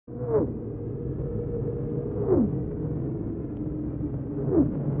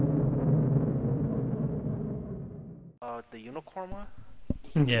unicorn one?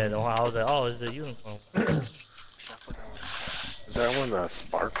 Yeah, the one I was like, oh, it's the unicorn. Shit, I forgot what Is that one the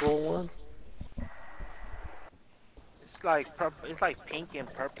sparkle one? it's like purple. It's like pink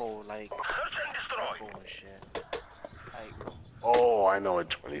and purple, like purple and shit. Like Oh, I know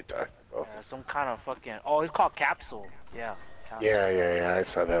which one you're talking about. some kind of fucking. Oh, it's called capsule. Yeah, capsule. Yeah, I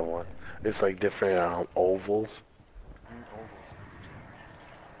saw that one. It's like different ovals. Ovals.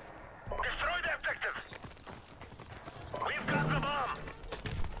 Destroy the objective. We've got the bomb.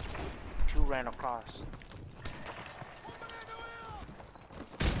 Two ran across.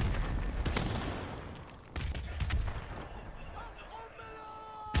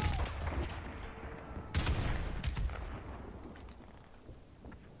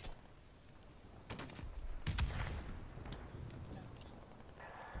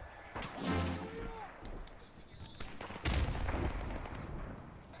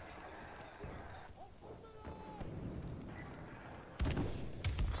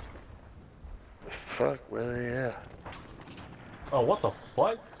 Fuck, where they at? Oh, what the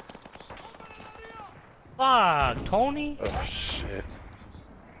fuck? Fuck, Tony. Oh shit.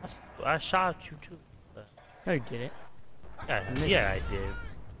 I shot you too. No, you didn't. Yeah, I did.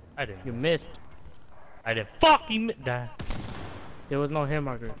 I didn't. You missed. I didn't. Fuck you. There was no hit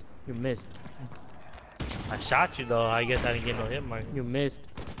marker. You missed. I shot you though. I guess I didn't get no hit mark. You missed.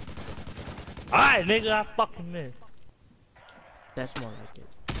 Alright, nigga, I fucking missed. That's more like it.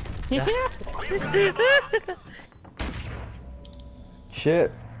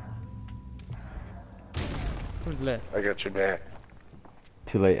 Shit. Who's left? I got your back.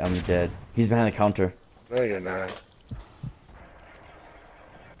 Too late, I'm dead. He's behind the counter. No, you're not.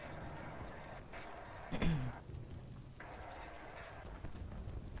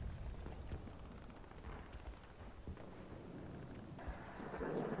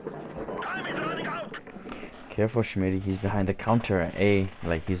 Time is running out. Careful, Schmitty. He's behind the counter at A.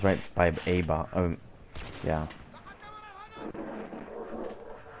 Like, he's right by A bar. Yeah.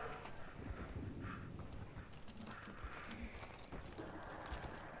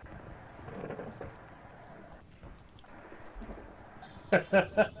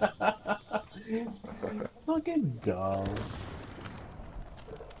 Fucking dumb.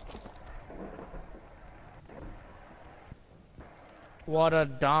 What a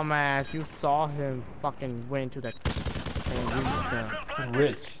dumbass. You saw him fucking went into that thing. You just gonna...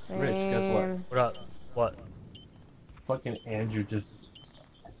 Rich, guess what? What up? What? Fucking Andrew just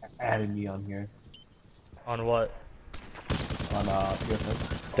added me on here. On what? On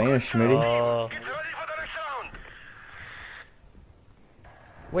PSN. Damn, Schmitty. Oh. Get ready for the next round.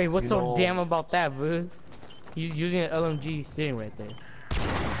 Wait, what's You so know- damn about that, boo? He's using an LMG sitting right there.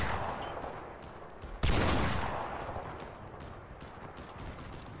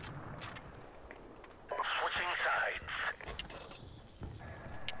 Switching sides.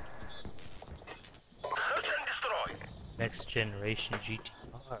 Search and destroy. Next generation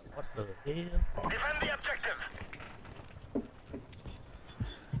GTR. What the hell? Defend the objective.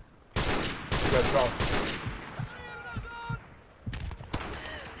 Red cross.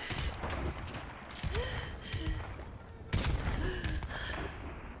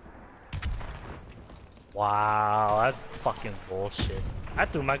 Wow, that's fucking bullshit. I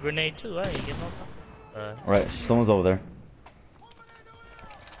threw my grenade too. I ain't get no. Alright, someone's over there.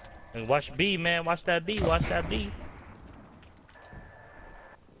 And watch B, man. Watch that B. Watch that B.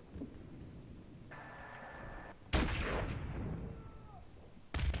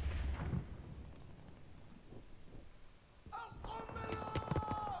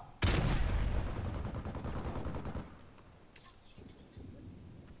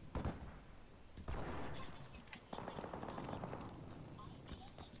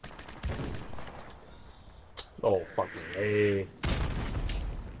 Oh, fucking A.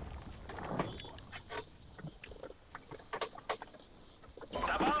 The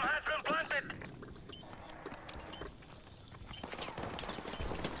bomb has been planted.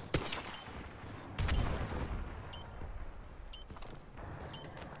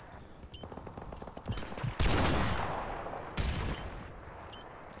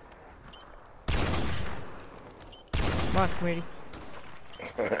 Come on, Schmitty.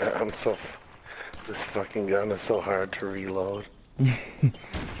 I'm so. This fucking gun is so hard to reload.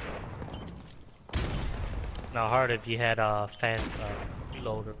 Not hard if you had a fast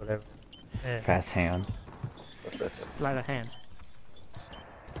reload or whatever. Yeah. Fast hand. Sleight of hand.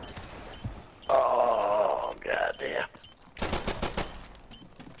 Oh, goddamn.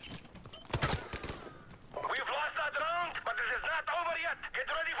 We've lost that round, but this is not over yet. Get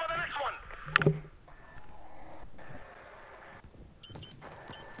ready for the next one.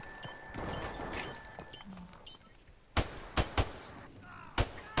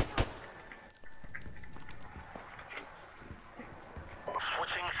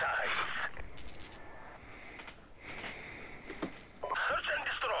 sides. Search and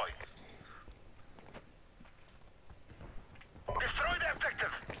destroy. Destroy the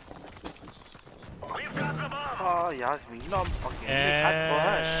objective. We've got the bomb. Oh, Yasmin, no, fucking Yeah, hot for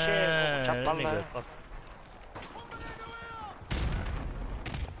her shit. that Chapala. nigga fuck-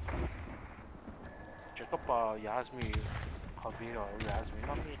 Check up Yasmin. Javier, Yasmin,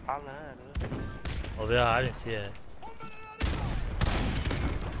 no me pala. Oh yeah, I didn't see it.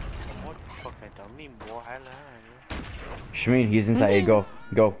 What fucking dummy boy, hala. Shmeen, he's inside. Hey, go.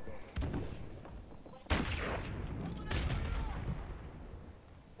 Go.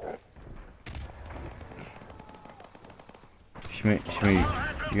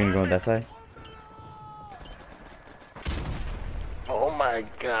 Shmeen, you gonna go on that side? Oh my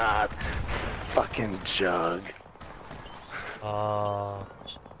god. Fucking jug. I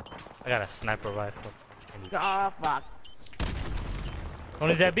got a sniper rifle. Ah, fuck.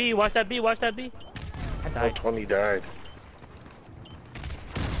 Only that B, watch that B, watch that B. I Oh, died. 20 died.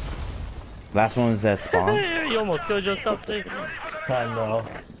 Last one is that spawn. You almost killed yourself too. I know.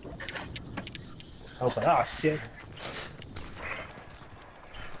 I was like, oh shit.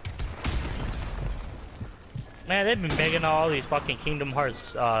 Man, they've been making all these fucking Kingdom Hearts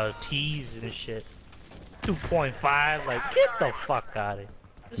teas and shit. 2.5, like get the fuck out of here.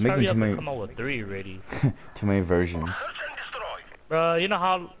 Just Making hurry up too and many- come up with 3 already. Too many versions. Search and destroy. Bro, you know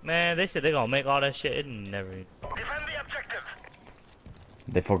how, man, they said they gonna make all that shit, it never. Defend the objective.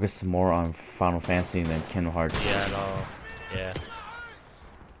 They focus more on Final Fantasy than Kingdom Hearts. Yeah, no. Yeah.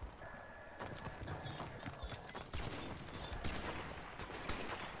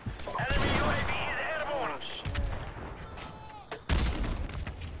 Enemy UAV is airborne.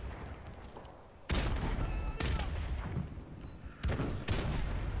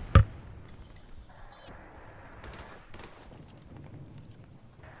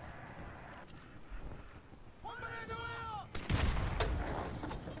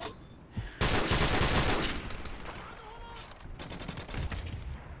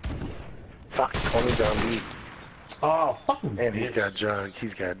 Fuck, 20 down B. Oh, fucking And he's bitch. got jug.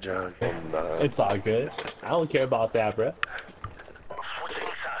 He's got jug. It's all good. I don't care about that, bro. Switching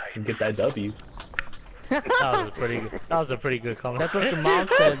sides. Get that W. That was a pretty good, that was a pretty good comment. That's what your mom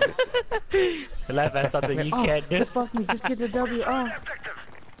said. To laugh at something you can't do. Just fucking, just get the W. Oh. Objective.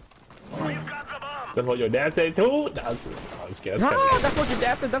 We've got the bomb. That's what your dad said too? Nah, I'm scared. No, that's what your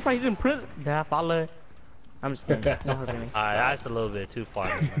dad said. That's why he's in prison. Dad, follow. I'm just kidding. Don't hurt me. Alright, that's a little bit too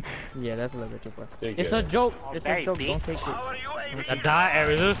far. Yeah, that's a little bit too far. You're It's good. a joke. It's a joke. baby. Don't take it. Our UAV. I die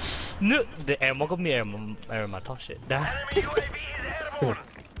every no, the ammo come here, my talk shit. Die. Enemy UAV is airborne.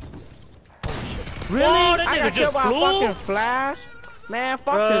 Really? Oh, that I nigga got killed just by a flew? fucking flash? Man,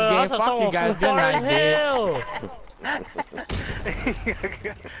 fuck Bro, this I game. thought Fuck you someone guys. flew Good far night, as bitch. hell.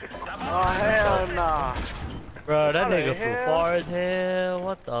 Oh, hell nah. Bro, that What the nigga flew hell? far as hell.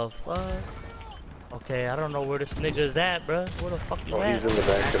 What the fuck? Okay, I don't know where this nigga is at, bro. Where the fuck you Oh, he's at? in the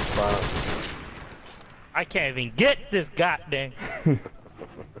back of spawn. I can't even get this goddamn.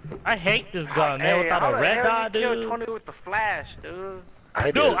 I hate this gun, man. Hey, Without how a the red hell dot, you killed dude. 20 with the flash, dude?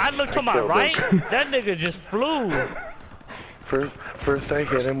 Dude, I looked to my killed right. him. That nigga just flew. First I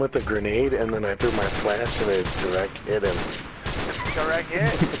hit him with a grenade, and then I threw my flash, and it direct hit him. Direct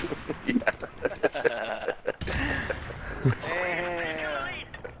hit? Yeah.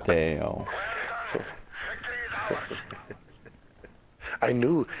 Damn. Damn. Victory is ours. I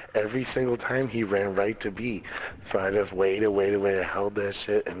knew every single time he ran right to B, so I just waited, held that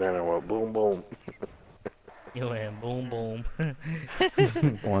shit, and then I went boom, boom. You went boom boom.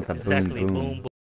 Want that Exactly, boom boom boom.